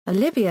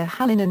Olivia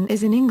Hallinan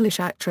is an English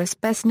actress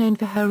best known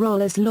for her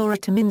role as Laura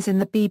Timmins in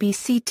the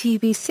BBC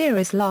TV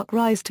series Lark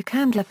Rise to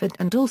Candleford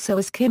and also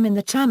as Kim in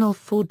the Channel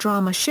 4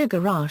 drama Sugar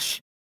Rush.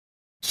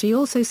 She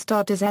also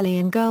starred as Ellie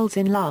in Girls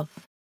in Love.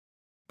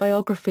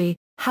 Biography: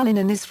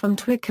 Hallinan is from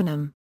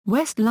Twickenham,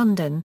 West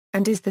London,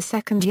 and is the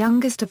second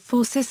youngest of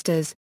four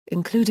sisters,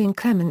 including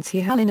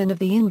Clemency Hallinan of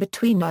the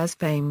In-Betweeners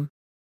fame.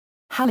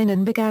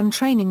 Hallinan began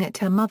training at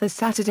her mother's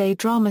Saturday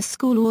drama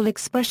school All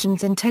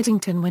Expressions in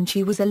Teddington when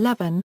she was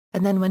 11,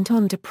 and then went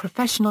on to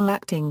professional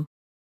acting.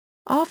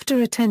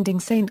 After attending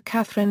St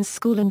Catherine's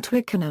School in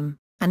Twickenham,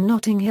 and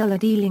Notting Hill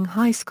at Ealing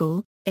High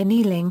School, in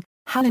Ealing,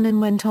 Hallinan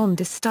went on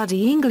to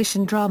study English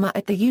and drama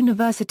at the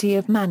University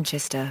of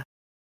Manchester.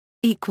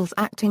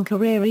 Acting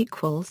career: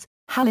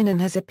 Hallinan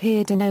has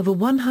appeared in over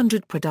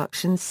 100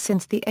 productions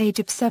since the age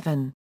of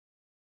 7.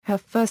 Her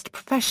first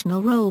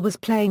professional role was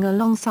playing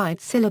alongside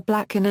Cilla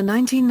Black in a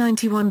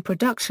 1991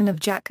 production of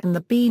Jack and the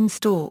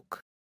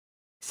Beanstalk.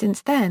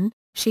 Since then,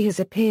 she has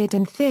appeared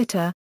in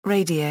theatre,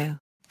 radio,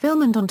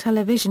 film and on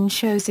television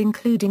shows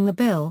including The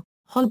Bill,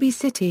 Holby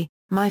City,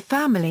 My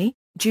Family,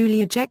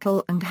 Julia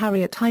Jekyll and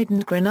Harriet Hyde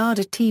and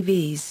Granada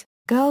TV's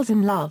Girls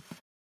in Love.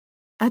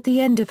 At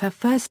the end of her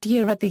first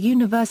year at the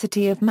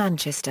University of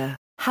Manchester,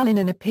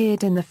 Hallinan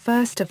appeared in the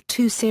first of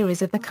two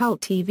series of the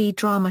cult TV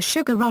drama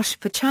Sugar Rush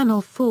for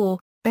Channel 4,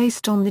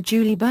 based on the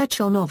Julie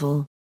Burchill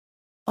novel.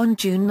 On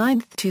June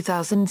 9,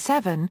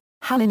 2007,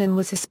 Hallinan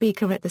was a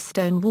speaker at the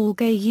Stonewall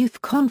Gay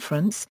Youth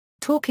Conference,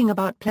 talking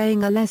about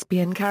playing a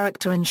lesbian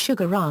character in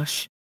Sugar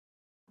Rush.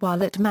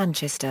 While at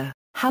Manchester,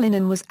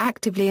 Hallinan was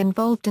actively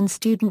involved in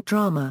student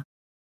drama.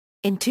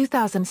 In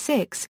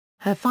 2006,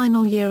 her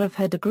final year of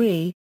her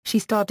degree, she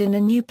starred in a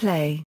new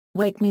play,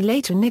 Wake Me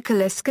Later.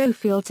 Nicola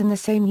Schofield's in the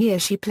same year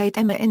she played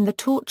Emma in the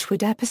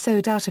Torchwood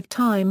episode Out of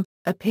Time,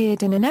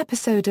 appeared in an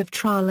episode of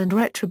Trial and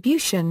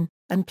Retribution,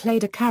 and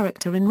played a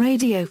character in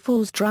Radio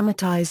 4's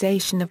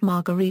dramatisation of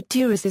Marguerite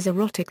Duras'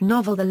 erotic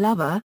novel The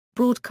Lover,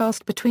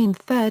 broadcast between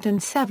 3rd and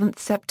 7th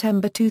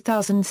September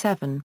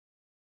 2007.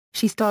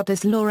 She starred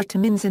as Laura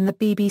Timmins in the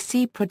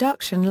BBC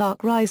production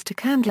Lark Rise to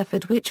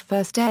Candleford, which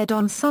first aired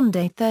on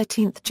Sunday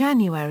 13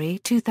 January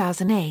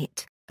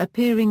 2008,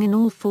 appearing in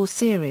all four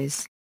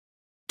series.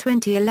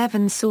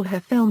 2011 saw her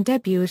film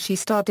debut as she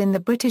starred in the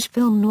British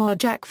film noir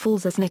Jack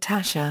Falls as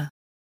Natasha.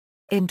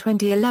 In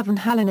 2011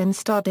 Hallinan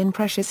starred in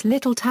Precious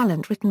Little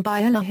Talent, written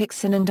by Ella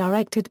Hickson and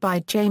directed by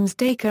James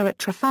Dacre at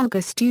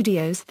Trafalgar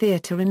Studios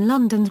Theatre in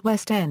London's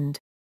West End.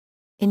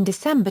 In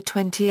December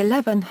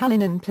 2011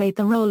 Hallinan played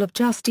the role of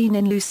Justine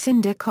in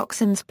Lucinda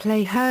Coxon's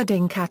play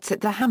Herding Cats at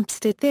the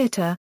Hampstead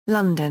Theatre,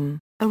 London,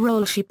 a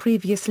role she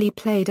previously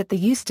played at the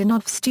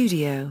Ustinov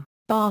Studio,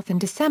 Bath in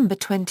December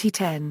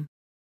 2010.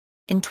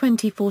 In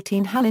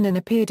 2014 Hallinan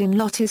appeared in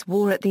Lottie's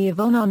War at the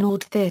Yvonne Arnaud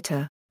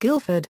Theatre,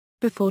 Guildford,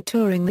 before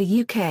touring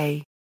the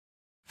UK.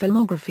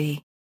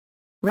 Filmography.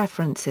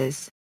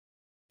 References.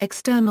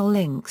 External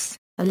links: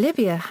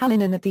 Olivia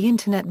Hallinan at the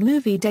Internet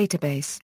Movie Database.